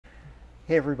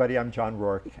Hey everybody, I'm John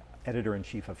Rourke,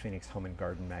 editor-in-chief of Phoenix Home and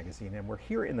Garden magazine, and we're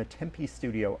here in the Tempe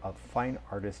studio of fine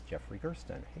artist Geoffrey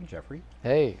Gersten. Hey Jeffrey.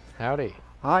 Hey, howdy.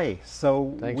 Hi.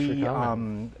 So Thanks for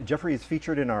coming. Jeffrey is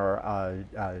featured in our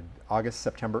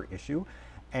August-September issue,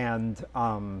 and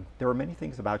there were many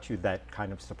things about you that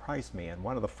kind of surprised me. And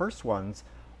one of the first ones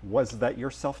was that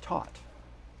you're self-taught.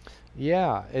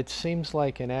 Yeah, it seems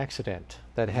like an accident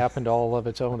that happened all of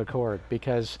its own accord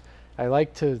because I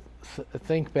like to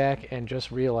think back and just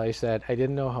realize that I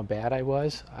didn't know how bad I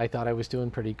was. I thought I was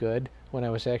doing pretty good when I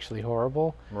was actually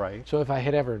horrible. Right. So if I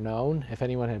had ever known, if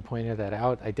anyone had pointed that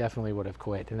out, I definitely would have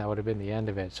quit and that would have been the end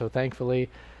of it. So thankfully,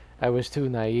 I was too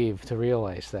naive to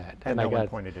realize that. And I no one got,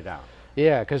 pointed it out.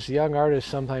 yeah, because young artists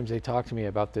sometimes they talk to me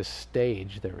about this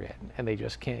stage they're in, and they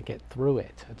just can't get through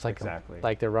it. It's like Exactly.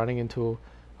 like they're running into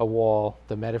a wall,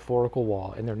 the metaphorical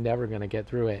wall, and they're never going to get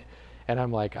through it. And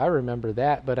I'm like, I remember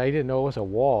that, but I didn't know it was a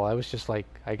wall. I was just like,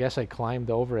 I guess I climbed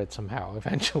over it somehow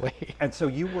eventually. And so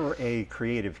you were a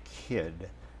creative kid.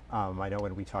 I know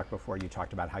when we talked before, you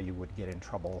talked about how you would get in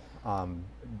trouble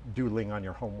doodling on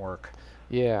your homework.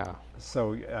 Yeah.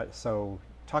 So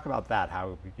talk about that.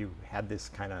 How you had this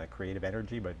kind of creative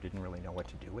energy, but didn't really know what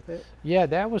to do with it. Yeah,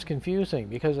 that was confusing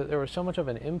because there was so much of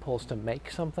an impulse to make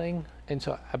something, and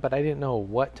so but I didn't know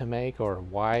what to make or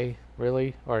why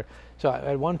really. Or so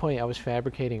at one point I was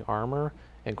fabricating armor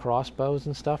and crossbows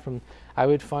and stuff from. I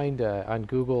would find on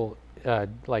Google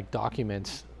like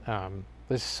documents.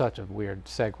 This is such a weird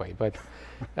segue, but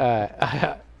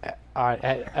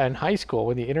in high school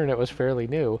when the internet was fairly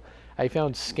new, I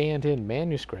found scanned-in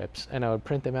manuscripts, and I would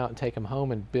print them out and take them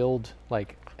home and build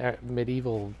like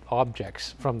medieval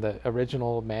objects from the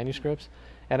original manuscripts.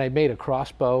 And I made a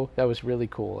crossbow that was really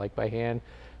cool, like by hand.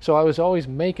 So I was always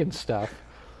making stuff,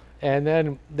 and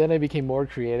then I became more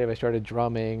creative. I started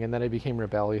drumming, and then I became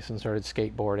rebellious and started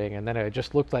skateboarding, and then I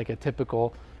just looked like a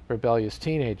typical rebellious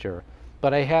teenager.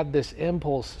 But I had this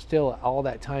impulse still all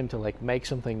that time to like make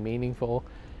something meaningful.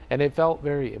 And it felt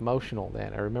very emotional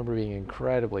then. I remember being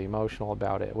incredibly emotional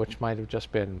about it, which might have just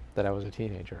been that I was a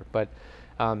teenager. But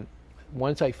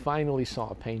once I finally saw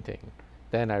a painting,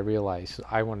 then I realized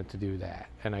I wanted to do that.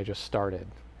 And I just started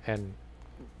and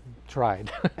tried.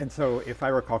 And so, if I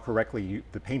recall correctly,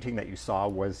 the painting that you saw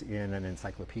was in an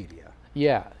encyclopedia.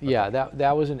 Yeah, yeah, Okay.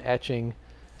 that was an etching.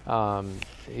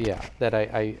 Yeah, that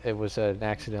it was an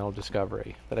accidental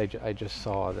discovery. That I just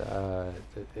saw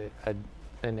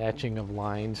an etching of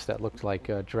lines that looked like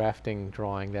a drafting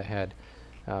drawing that had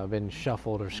been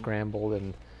shuffled or scrambled,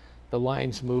 and the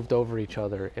lines moved over each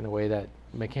other in a way that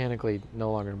mechanically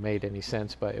no longer made any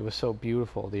sense, but it was so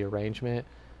beautiful, the arrangement,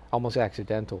 almost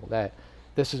accidental, that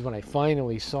this is when I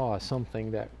finally saw something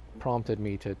that prompted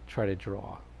me to try to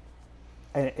draw.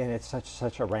 And it's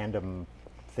such a random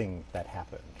thing that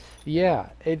happened. Yeah,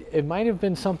 it might have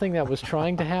been something that was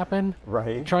trying to happen,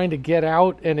 Right. trying to get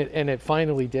out, and it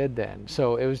finally did then.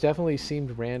 So it was definitely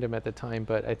seemed random at the time,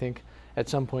 but I think at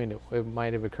some point it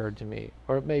might have occurred to me,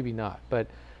 or maybe not.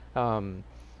 Um,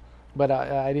 but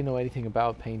I didn't know anything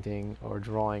about painting or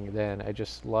drawing then. I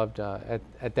just loved,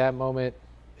 at that moment,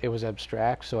 it was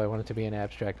abstract, so I wanted to be an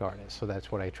abstract artist. So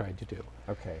that's what I tried to do.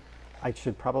 Okay. I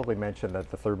should probably mention that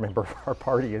the third member of our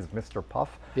party is Mr.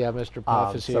 Puff. Yeah, Mr.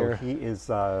 Puff is So here. he is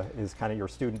kind of your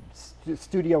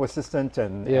studio assistant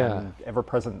Yeah. and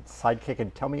ever-present sidekick.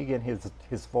 And tell me again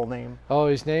his full name. Oh,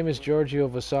 his name is Giorgio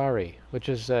Vasari, which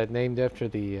is named after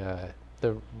the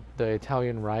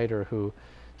Italian writer who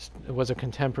was a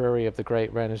contemporary of the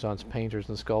great Renaissance painters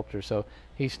and sculptors. So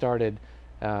he started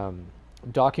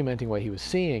documenting what he was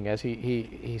seeing as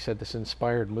he said this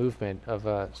inspired movement of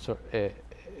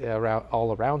around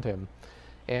all around him,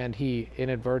 and he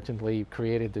inadvertently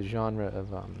created the genre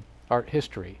of art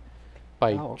history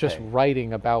by Oh, just okay.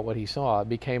 writing about what he saw. It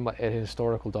became a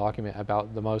historical document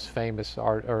about the most famous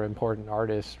art or important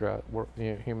artists throughout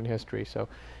human history. So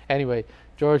anyway,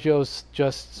 Giorgio's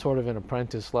just sort of an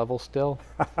apprentice level still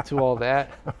to all that.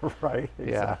 Right, Yeah.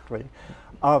 exactly.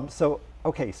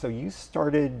 Okay, so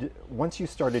once you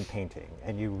started painting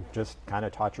and you just kind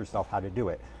of taught yourself how to do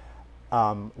it,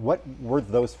 what were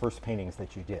those first paintings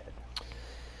that you did?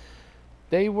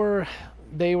 They were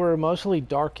mostly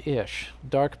dark-ish,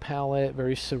 dark palette,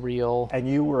 very surreal. And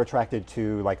you were attracted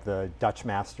to like the Dutch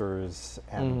masters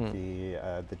and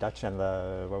the Dutch and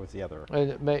what was the other?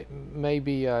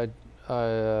 Maybe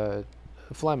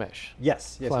Flemish.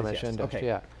 Yes, yes, Flemish yes, yes. and Dutch, Okay,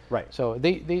 yeah. right. So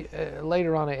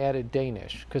later on I added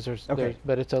Danish because Okay.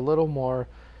 but it's a little more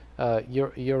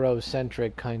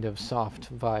Eurocentric kind of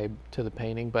soft vibe to the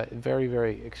painting, but very,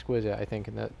 very exquisite, I think,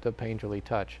 in the painterly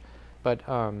touch. But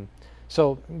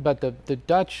So, but the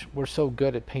Dutch were so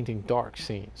good at painting dark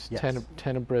scenes, Yes.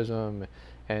 tenebrism,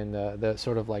 and the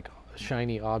sort of like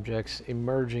shiny objects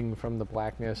emerging from the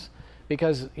blackness,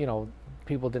 because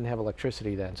people didn't have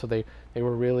electricity then, so they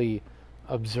were really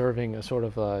observing a sort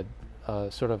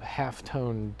of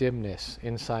half-tone dimness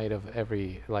inside of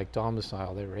every like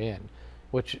domicile they were in,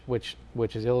 which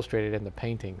is illustrated in the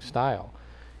painting style,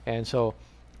 and so.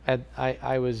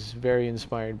 I was very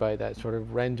inspired by that sort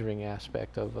of rendering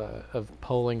aspect of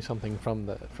pulling something from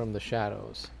the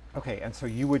shadows. Okay, and so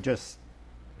you would just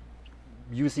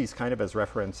use these kind of as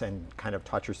reference and kind of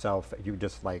taught yourself, you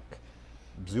just like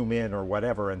zoom in or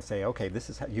whatever and say, okay, this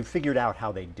is how you figured out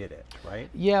how they did it, right?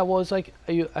 Yeah, well, it's like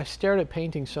I stared at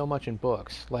painting so much in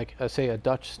books, like say a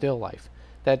Dutch still life,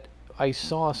 that I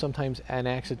saw sometimes an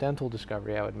accidental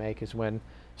discovery I would make is when,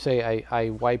 say, I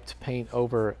wiped paint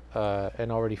over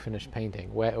an already finished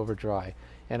painting, wet over dry,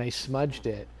 and I smudged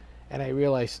it, and I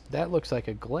realized that looks like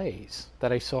a glaze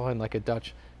that I saw in like a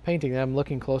Dutch painting. And I'm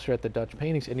looking closer at the Dutch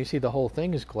paintings, and you see the whole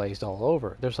thing is glazed all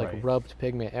over. There's like Right. rubbed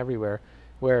pigment everywhere,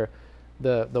 where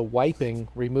the wiping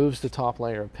removes the top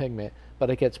layer of pigment, but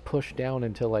it gets pushed down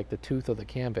into like the tooth of the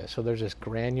canvas. So there's this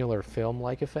granular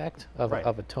film-like effect of Right.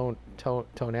 of a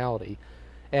tonality,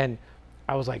 and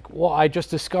I was like, well, I just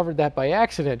discovered that by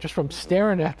accident, just from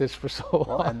staring at this for so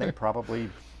Well, long. and they probably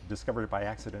discovered it by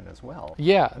accident as well.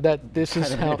 Yeah, that this is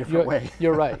Kind of in a how different way.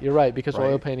 you're right. You're right, because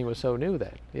oil Right. painting was so new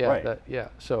then. Yeah, Right. yeah.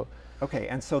 So Okay,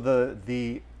 and so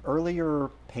the earlier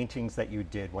paintings that you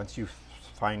did, once you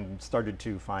started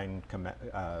to find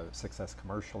success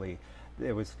commercially,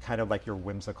 it was kind of like your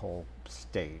whimsical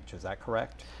stage. Is that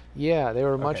correct? yeah, they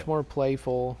were Okay. much more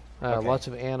playful. Okay. Lots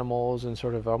of animals and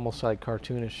sort of almost like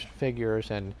cartoonish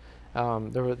figures, and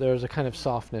there was a kind of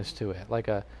softness to it, like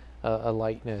a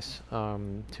lightness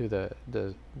to the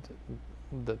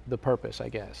purpose, I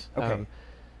guess. Okay.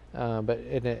 But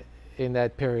in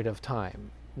that period of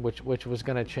time, which was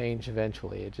going to change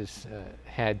eventually, it just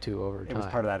had to over It time. was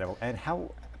part of that, and how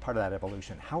part of that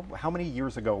evolution. How many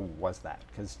years ago was that?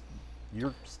 Because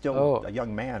you're still Oh. a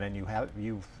young man, and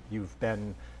you've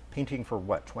been painting for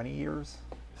what, 20 years,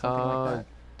 something like that.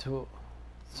 To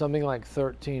something like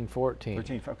 13, 14.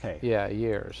 13. Okay. Yeah,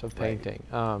 years of Right. painting.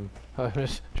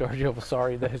 Giorgio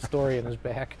Vasari, the historian, is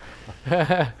back.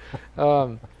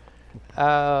 um,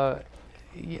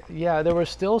 yeah, they were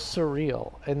still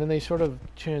surreal, and then they sort of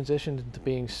transitioned into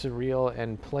being surreal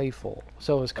and playful.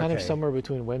 So it was kind of Okay. somewhere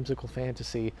between whimsical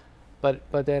fantasy, but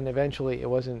then eventually it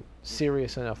wasn't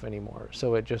serious enough anymore.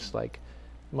 So it just like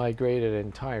migrated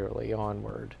entirely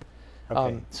onward.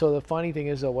 Okay. So the funny thing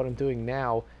is, though, what I'm doing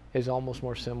now is almost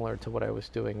more similar to what I was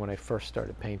doing when I first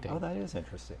started painting. Oh, that is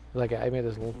interesting. Like I made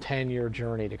this little 10-year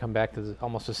journey to come back to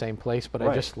almost the same place, but I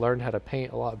Right. just learned how to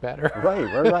paint a lot better.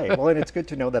 Right. Well, and it's good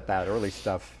to know that early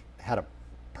stuff had a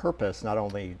purpose, not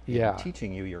only in Yeah.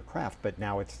 teaching you your craft, but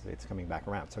now it's coming back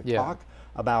around. So Yeah. talk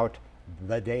about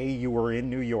the day you were in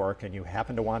New York and you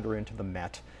happened to wander into the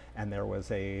Met, and there was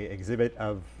a exhibit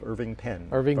of Irving Penn.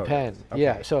 Irving Penn. photos.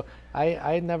 Yeah. Okay. So I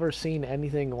had never seen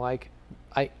anything like.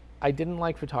 I didn't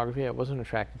like photography. I wasn't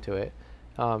attracted to it.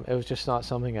 It was just not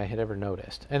something I had ever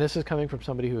noticed. And this is coming from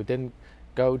somebody who didn't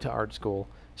go to art school.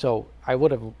 So I would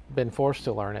have been forced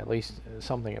to learn at least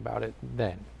something about it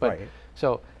then. But Right.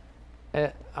 so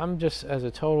I'm just as a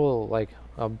total like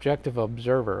objective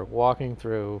observer walking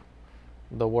through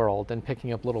the world and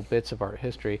picking up little bits of art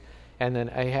history. And then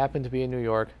I happened to be in New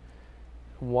York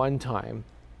one time,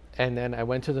 and then I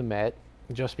went to the Met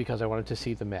just because I wanted to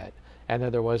see the Met. And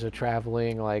then there was a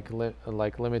traveling like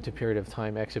limited period of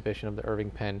time exhibition of the Irving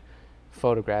Penn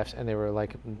photographs, and they were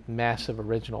like massive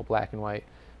original black and white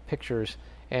pictures.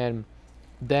 And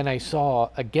then I saw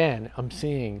again, I'm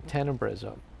seeing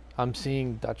tenebrism, I'm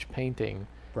seeing Dutch painting,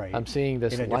 Right. I'm seeing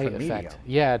this In a light different effect. medium.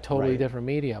 Yeah, totally Right. different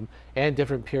medium and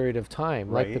different period of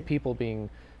time. Like the Right. people being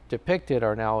depicted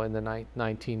are now in the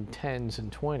 1910s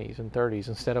and 20s and 30s,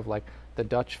 instead of like the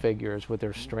Dutch figures with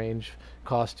their strange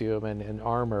costume and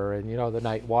armor and the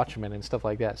night watchman and stuff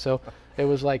like that. So it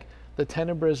was like the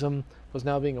tenebrism was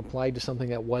now being applied to something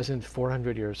that wasn't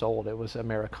 400 years old. It was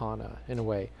Americana in a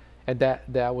way, and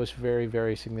that was very,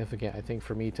 very significant, I think,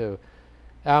 for me to.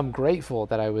 I'm grateful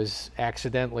that I was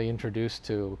accidentally introduced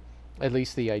to at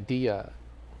least the idea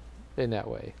in that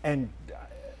way. And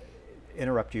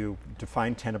interrupt you,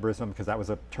 define tenebrism, because that was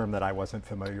a term that I wasn't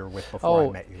familiar with before I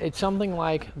met you. It's something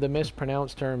like the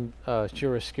mispronounced term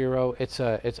chiaroscuro. It's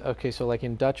okay. So like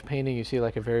in Dutch painting, you see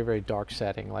like a very, very dark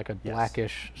setting, like a Yes.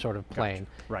 blackish sort of plane,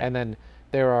 Right. and then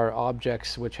there are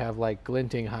objects which have like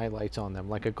glinting highlights on them,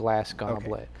 like a glass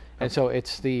goblet. And so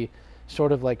it's the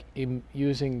sort of like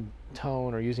using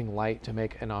tone or using light to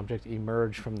make an object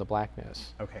emerge from the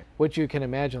blackness. Okay. Which you can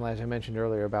imagine, as I mentioned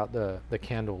earlier about the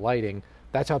candle lighting,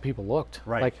 that's how people looked.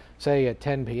 Right. Like, say at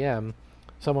 10 p.m.,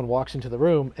 someone walks into the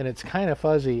room and it's kind of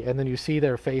fuzzy, and then you see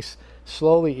their face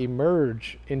slowly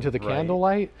emerge into the Right.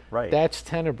 candlelight. Right. That's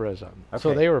tenebrism.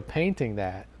 So Okay. they were painting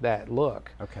that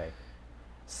look. Okay.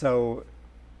 So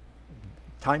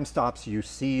time stops, you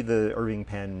see the Irving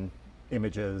Penn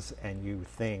images and you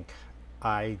think,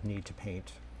 I need to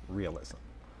paint realism.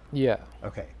 Yeah.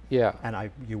 Okay. Yeah.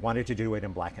 And you wanted to do it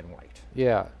in black and white.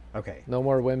 Yeah. Okay. No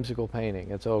more whimsical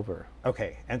painting. It's over.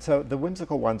 Okay. And so the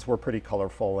whimsical ones were pretty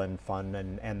colorful and fun,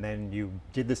 and then you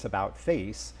did this about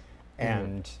face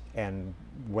and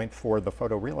went for the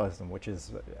photorealism, which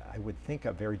is, I would think,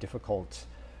 a very difficult,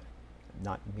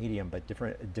 not medium, but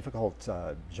difficult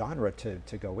genre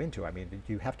to go into. I mean,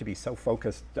 you have to be so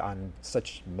focused on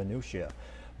such minutiae.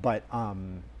 But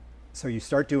so you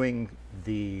start doing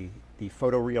the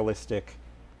photorealistic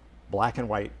black and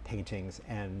white paintings,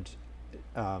 and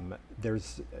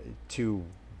there's to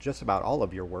just about all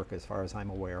of your work, as far as I'm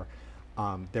aware,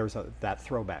 there's that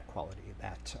throwback quality,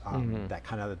 that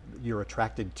kind of, you're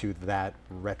attracted to that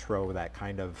retro, that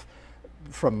kind of,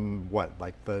 from what,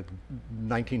 like the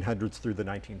 1900s through the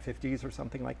 1950s or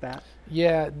something like that?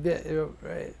 Yeah.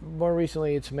 More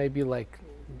recently, it's maybe like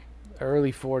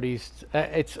early 40s.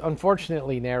 It's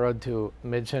unfortunately narrowed to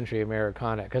mid-century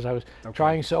Americana, because I was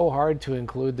trying so hard to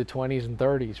include the 20s and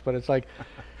 30s, but it's like,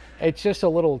 it's just a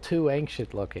little too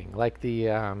ancient looking, like the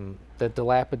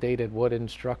dilapidated wooden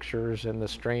structures and the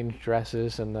strange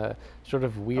dresses and the sort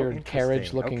of weird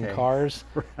carriage-looking cars.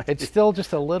 Right. It's still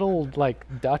just a little like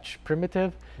Dutch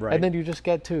primitive, Right. and then you just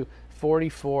get to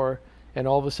 44, and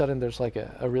all of a sudden there's like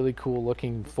a really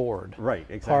cool-looking Ford. Right,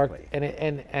 exactly.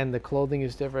 And the clothing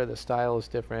is different, the style is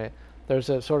different. There's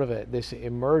a sort of this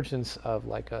emergence of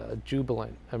like a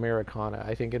jubilant Americana,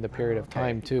 I think, in the period of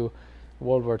time too.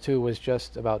 World War II was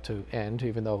just about to end,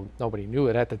 even though nobody knew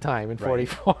it at the time in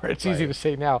 '44. It's easy to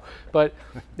say now, but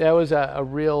that was a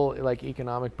real like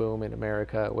economic boom in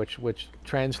America, which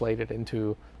translated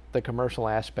into the commercial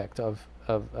aspect of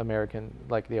American,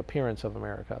 like the appearance of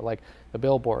America, like the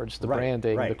billboards, the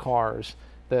branding, the cars,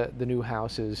 the new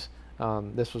houses.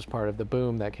 This was part of the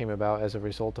boom that came about as a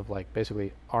result of like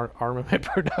basically armament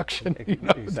production.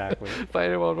 Exactly.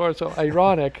 Fighting World War. So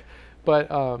ironic,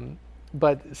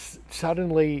 but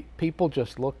suddenly people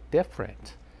just look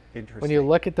different. Interesting. When you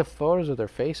look at the photos of their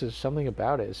faces, something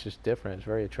about it is just different. It's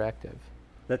very attractive.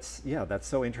 That's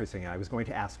so interesting. I was going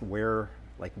to ask where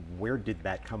did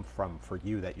that come from for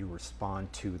you, that you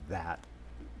respond to that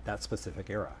specific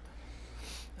era?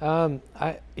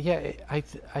 I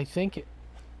think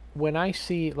when I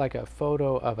see like a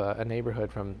photo of a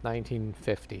neighborhood from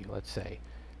 1950, let's say,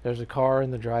 there's a car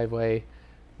in the driveway.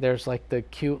 There's like the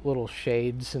cute little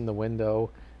shades in the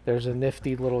window. There's a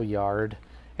nifty little yard,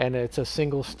 and it's a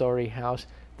single-story house.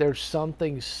 There's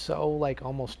something so like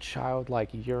almost childlike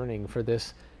yearning for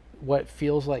this, what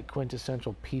feels like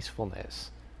quintessential peacefulness,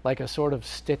 like a sort of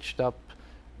stitched-up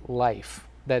life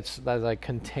that's like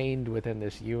contained within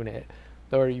this unit,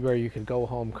 where you could go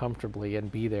home comfortably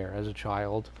and be there as a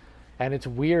child. And it's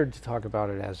weird to talk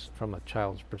about it as from a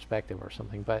child's perspective or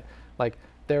something, but like,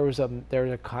 there's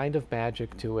a kind of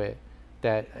magic to it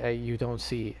that you don't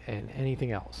see in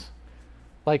anything else.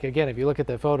 Like, again, if you look at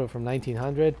the photo from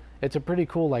 1900, it's a pretty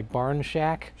cool like barn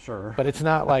shack. Sure. But it's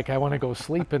not like I want to go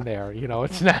sleep in there.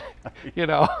 It's not.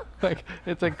 Like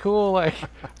it's a cool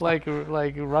like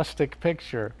rustic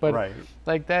picture. But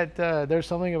like that, there's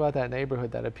something about that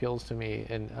neighborhood that appeals to me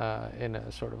in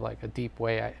a sort of like a deep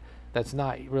way. That's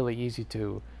not really easy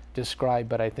to describe,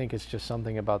 but I think it's just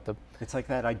something about it's like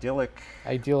that idyllic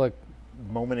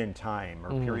moment in time or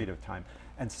period of time.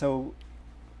 And so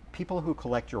people who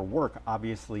collect your work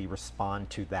obviously respond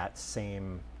to that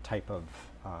same type of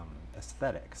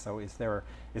aesthetic. So is there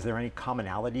any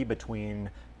commonality between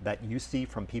that you see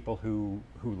from people who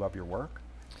love your work?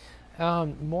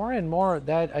 More and more,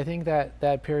 that I think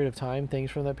that period of time,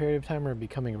 things from that period of time are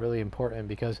becoming really important,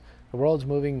 because the world's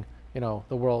moving.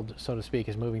 The world, so to speak,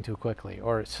 is moving too quickly,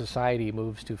 or society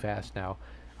moves too fast now.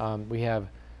 We have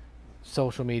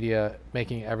social media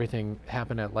making everything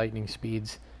happen at lightning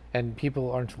speeds, and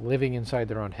people aren't living inside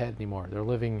their own head anymore.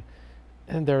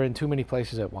 They're in too many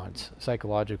places at once,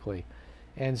 psychologically.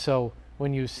 And so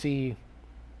when you see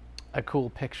a cool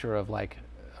picture of like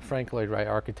Frank Lloyd Wright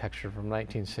architecture from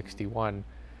 1961,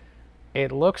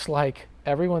 it looks like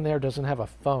everyone there doesn't have a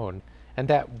phone. And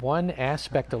that one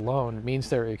aspect alone means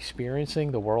they're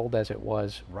experiencing the world as it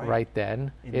was right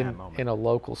then, in that moment, in a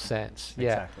local sense.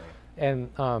 Exactly. and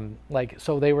like,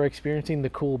 so they were experiencing the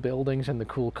cool buildings and the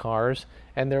cool cars,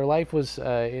 and their life was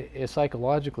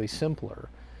psychologically simpler,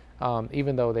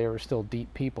 even though they were still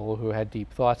deep people who had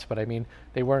deep thoughts. But I mean,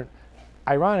 they weren't.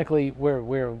 Ironically,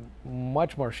 we're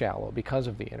much more shallow because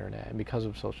of the internet and because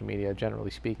of social media,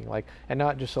 generally speaking. Like, and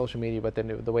not just social media, but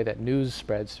the way that news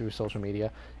spreads through social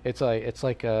media. It's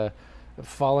like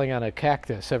falling on a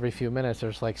cactus every few minutes.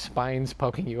 There's like spines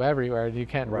poking you everywhere, and you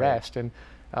can't Right. rest. And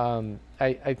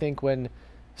I think when,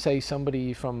 say,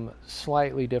 somebody from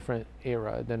slightly different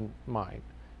era than mine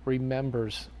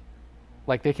remembers,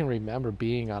 like, they can remember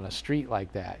being on a street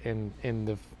like that in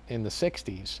the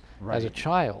 60s as a Right.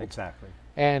 child, Exactly.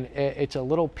 and it's a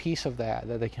little piece of that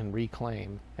they can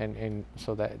reclaim, and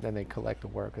so that then they collect the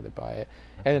work or they buy it.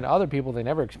 And then other people, they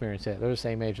never experience it. They're the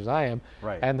same age as I am,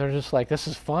 Right. and they're just like, this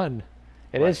is fun.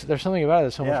 It Right. is. There's something about it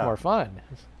that's so much Yeah. more fun.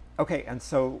 Okay, and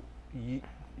so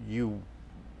you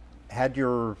had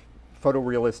your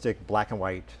photorealistic black and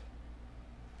white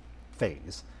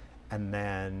phase, and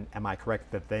then am I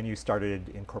correct that then you started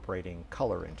incorporating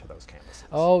color into those canvases?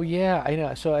 Oh yeah, I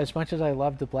know. So as much as I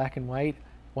loved the black and white,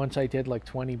 once I did like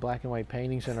 20 black and white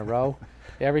paintings in a row,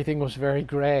 everything was very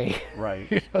gray. Right.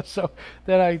 You know, so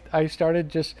then I started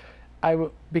just,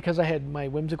 because I had, my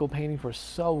whimsical paintings were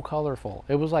so colorful.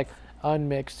 It was like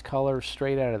unmixed color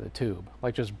straight out of the tube,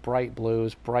 like just bright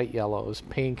blues, bright yellows,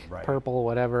 pink, Right. purple,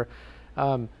 whatever.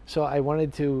 So I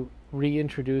wanted to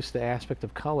reintroduce the aspect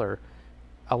of color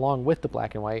along with the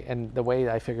black and white, and the way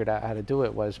I figured out how to do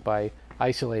it was by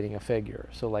isolating a figure.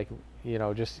 So like, you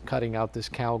know, just cutting out this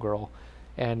cowgirl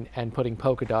and putting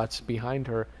polka dots behind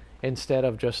her instead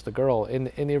of just the girl.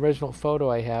 In the original photo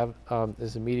I have,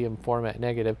 is a medium format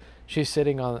negative. She's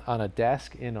sitting on a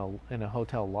desk in a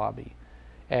hotel lobby,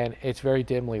 and it's very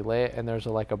dimly lit, and there's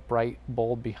like a bright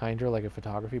bulb behind her, like a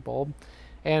photography bulb.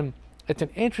 And it's an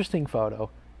interesting photo,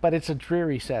 but it's a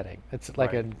dreary setting. It's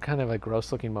like Right. a kind of a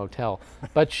gross looking motel,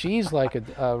 but she's like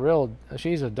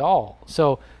she's a doll.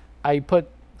 So I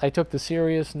took the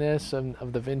seriousness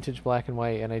of the vintage black and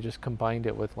white, and I just combined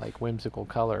it with like whimsical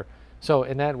color. So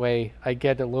in that way, I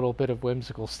get a little bit of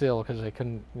whimsical still, because I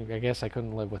guess I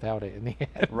couldn't live without it in the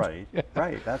end. Right.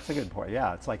 Right. That's a good point.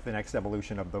 Yeah, it's like the next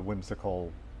evolution of the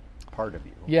whimsical part of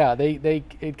you. Yeah,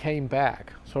 it came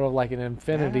back, sort of like an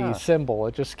infinity Yeah. symbol.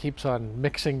 It just keeps on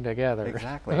mixing together.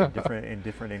 Exactly, in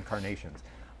different incarnations.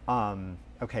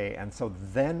 Okay, and so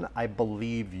then I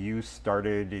believe you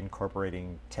started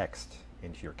incorporating text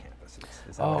into your canvases.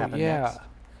 Is that what Oh happened yeah, next?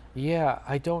 yeah.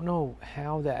 I don't know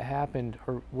how that happened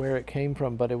or where it came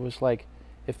from, but it was like,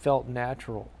 it felt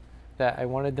natural that I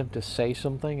wanted them to say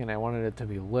something, and I wanted it to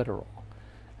be literal.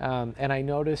 And I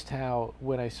noticed how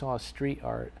when I saw street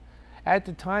art, at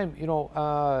the time, you know,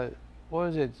 what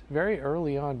was it? Very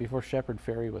early on, before Shepherd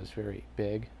Ferry was very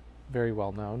big, very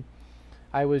well known,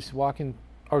 I was walking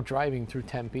or driving through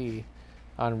Tempe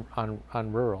on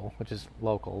rural, which is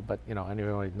local, but you know,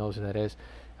 everybody knows what that is,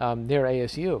 near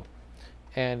ASU.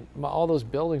 And all those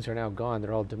buildings are now gone.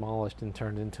 They're all demolished and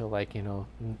turned into, like, you know,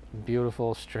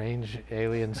 beautiful, strange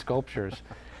alien sculptures.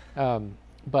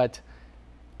 But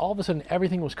all of a sudden,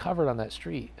 everything was covered on that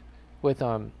street with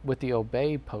the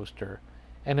Obey poster,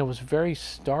 and it was very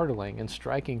startling and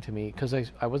striking to me, because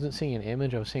I wasn't seeing an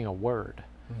image, I was seeing a word.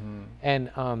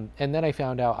 And then I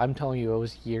found out, I'm telling you, it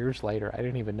was years later, I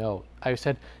didn't even know. I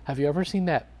said, have you ever seen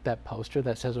that poster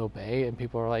that says Obey? And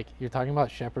people are like, you're talking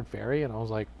about Shepherd Ferry? And I was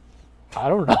like, I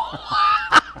don't know.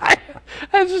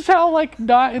 That's just how, like,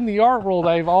 not in the art world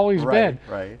I've always been.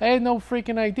 Right. I had no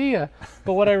freaking idea.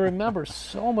 But what I remember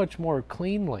so much more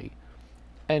cleanly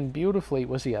and beautifully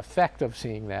was the effect of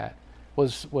seeing that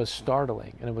was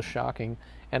startling, and it was shocking.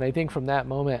 And I think from that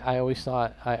moment, I always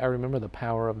thought, I remember the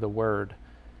power of the word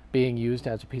being used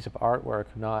as a piece of artwork,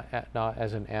 not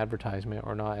as an advertisement,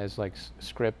 or not as like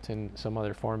script in some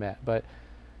other format. But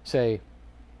say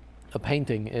a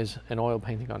painting is an oil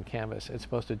painting on canvas. It's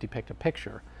supposed to depict a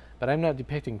picture, but I'm not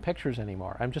depicting pictures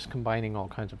anymore. I'm just combining all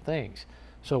kinds of things.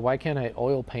 So why can't I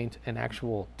oil paint an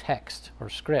actual text or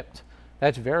script?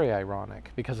 That's very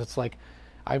ironic, because it's like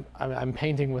I'm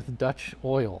painting with Dutch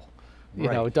oil, you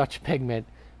know, Right. Dutch pigment,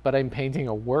 but I'm painting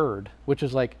a word, which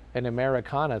is like an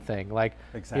Americana thing. Like,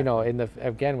 you know,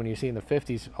 again, when you see in the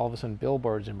 50s, all of a sudden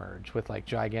billboards emerge with like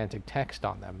gigantic text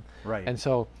on them. Right. And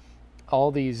so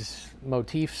all these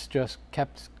motifs just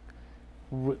kept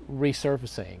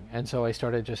resurfacing. And so I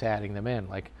started just adding them in.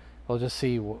 Like, I'll just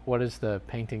see what does the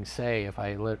painting say if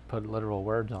I put literal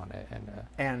words on it.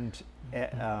 And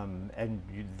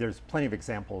there's plenty of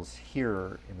examples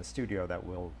here in the studio that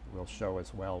we'll show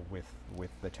as well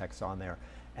with the text on there.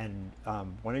 And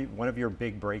one of your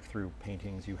big breakthrough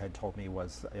paintings you had told me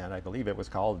was, and I believe it was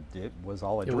called "It Was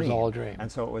All a Dream." It was all a dream.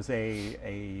 And so it was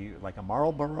like a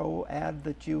Marlboro ad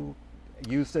that you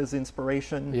used as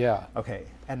inspiration. Yeah. Okay.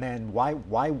 And then why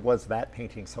was that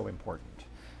painting so important?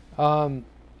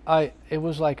 It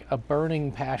was like a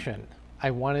burning passion. I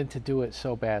wanted to do it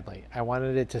so badly. I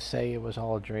wanted it to say it was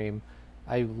all a dream.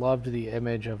 I loved the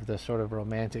image of the sort of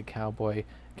romantic cowboy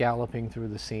galloping through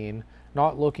the scene,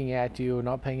 not looking at you,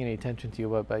 not paying any attention to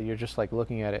you, but you're just like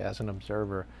looking at it as an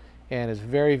observer. And it's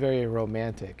very, very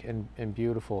romantic and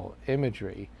beautiful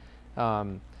imagery.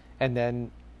 And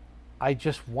then I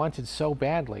just wanted so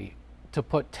badly to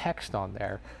put text on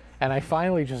there, and I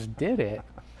finally just did it.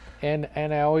 And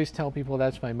I always tell people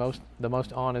that's the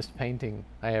most honest painting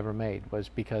I ever made, was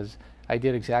because I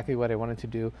did exactly what I wanted to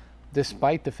do,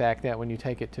 despite the fact that when you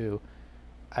take it to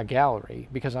a gallery,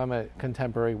 because I'm a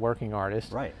contemporary working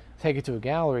artist, Right. take it to a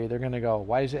gallery, they're going to go,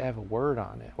 why does it have a word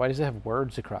on it? Why does it have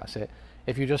words across it?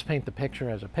 If you just paint the picture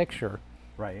as a picture,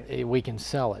 Right. we can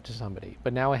sell it to somebody.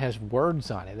 But now it has words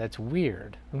on it. That's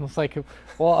weird. And it's like,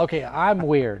 well, okay, I'm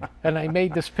weird, and I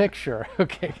made this picture.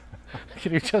 Okay,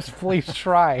 can you just please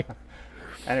try?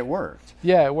 And it worked.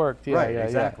 Yeah, it worked. Yeah, Right, yeah,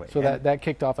 exactly. Yeah. So And that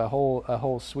kicked off a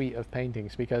whole suite of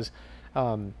paintings, because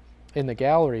in the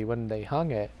gallery when they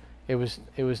hung it, it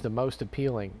was the most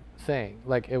appealing thing.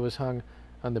 Like, it was hung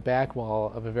on the back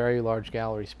wall of a very large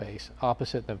gallery space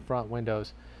opposite the front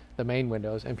windows, the main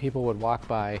windows, and people would walk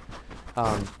by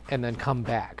and then come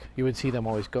back. You would see them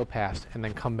always go past and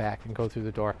then come back and go through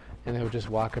the door, and they would just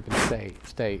walk up and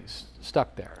stay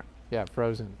stuck there. Yeah,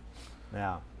 frozen.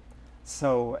 Yeah.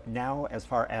 So now, as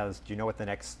far as, do you know what the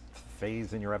next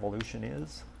phase in your evolution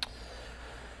is?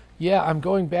 Yeah, I'm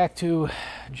going back to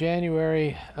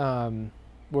January.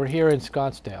 We're here in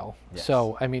Scottsdale. Yes.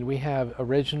 So, I mean, we have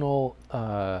original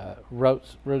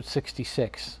Route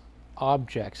 66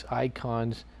 objects,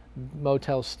 icons,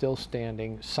 motels still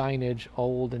standing, signage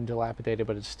old and dilapidated,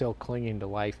 but it's still clinging to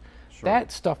life. Sure.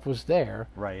 That stuff was there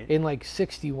Right. in like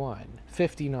 61,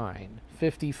 59,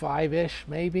 55-ish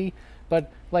maybe.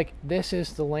 But like, this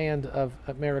is the land of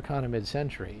Americana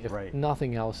mid-century, if Right.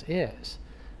 nothing else is.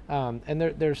 And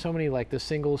there's so many, like the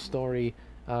single-story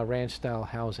ranch-style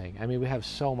housing. I mean, we have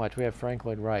so much. We have Frank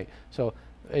Lloyd Wright. So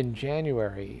in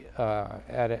January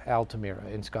at Altamira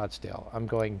in Scottsdale, I'm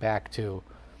going back to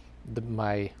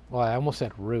I almost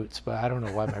said roots, but I don't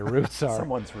know what my roots are.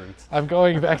 Someone's roots. I'm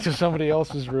going back to somebody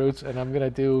else's roots, and I'm going to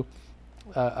do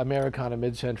Americana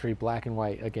mid-century black and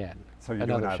white again. So you're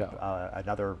another doing show.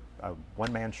 another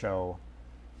one-man show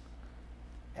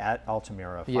at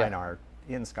Altamira Yeah. Fine Art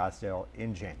in Scottsdale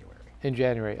in January. In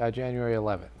January, January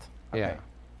 11th. Yeah. Okay.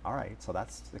 All right. So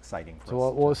that's exciting for So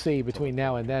us. we'll to see look between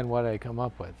now and then what I come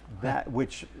up with. That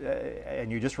which,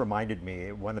 and you just reminded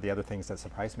me, one of the other things that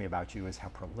surprised me about you is how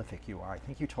prolific you are. I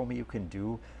think you told me you can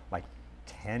do like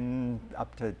 10,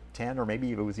 up to 10, or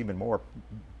maybe it was even more,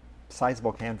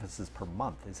 sizable canvases per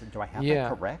month. Do I have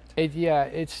that correct?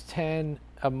 It's 10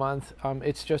 a month.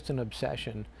 It's just an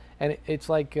obsession. And it's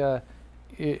like,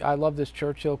 I love this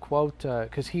Churchill quote,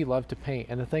 because he loved to paint.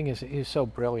 And the thing is, he's so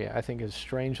brilliant. I think he's a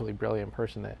strangely brilliant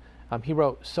person that he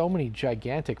wrote so many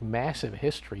gigantic, massive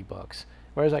history books.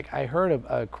 Whereas, like, I heard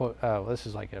a quote, this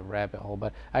is like a rabbit hole,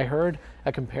 but I heard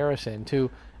a comparison to,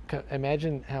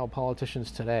 imagine how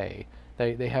politicians today,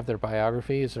 they have their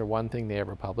biographies, or one thing they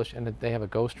ever publish, and they have a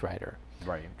ghostwriter.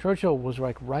 Right. Churchill was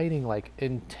like writing like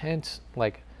intense,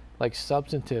 like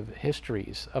substantive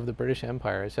histories of the British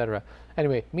Empire, etc.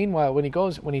 Anyway, meanwhile, when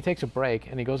he takes a break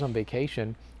and he goes on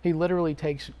vacation, he literally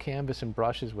takes canvas and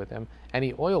brushes with him, and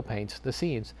he oil paints the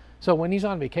scenes. So when he's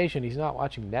on vacation, he's not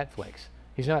watching Netflix.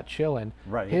 He's not chilling.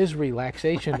 Right. His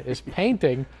relaxation is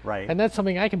painting. Right. And that's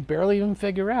something I can barely even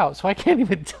figure out. So I can't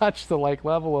even touch the like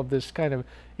level of this kind of,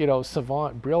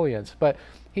 savant brilliance. But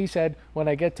he said, when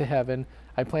I get to heaven,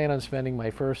 I plan on spending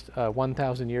my first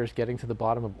 1,000 years getting to the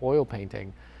bottom of oil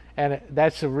painting. And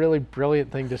that's a really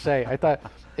brilliant thing to say. I thought,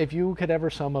 if you could ever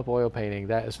sum up oil painting,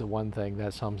 that is the one thing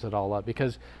that sums it all up,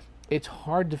 because it's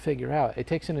hard to figure out. It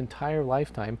takes an entire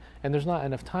lifetime, and there's not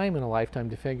enough time in a lifetime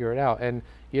to figure it out, and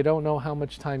you don't know how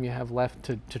much time you have left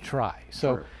to try.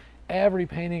 So Sure. every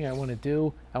painting I want to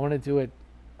do it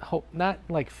not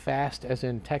like fast as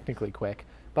in technically quick,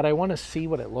 but I want to see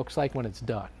what it looks like when it's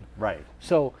done. Right.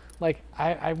 So like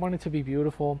I want it to be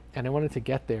beautiful, and I want it to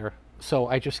get there. So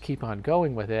I just keep on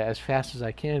going with it as fast as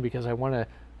I can, because I want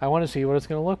to see what it's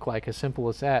going to look like, as simple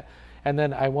as that. And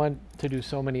then I want to do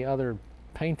so many other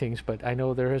paintings, but I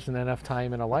know there isn't enough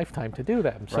time in a lifetime to do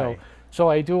them. Right. So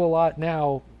I do a lot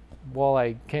now while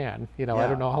I can. I Yeah.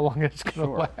 don't know how long it's going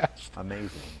to Sure. last.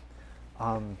 Amazing.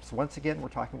 So once again, we're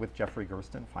talking with Geoffrey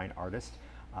Gersten, fine artist,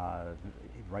 uh,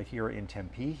 right here in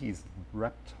Tempe. He's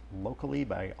repped locally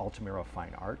by Altamira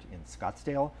Fine Art in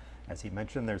Scottsdale. As he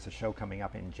mentioned, there's a show coming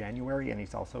up in January, and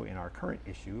he's also in our current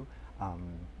issue,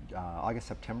 August,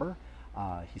 September.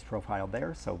 He's profiled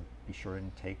there, so be sure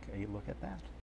and take a look at that.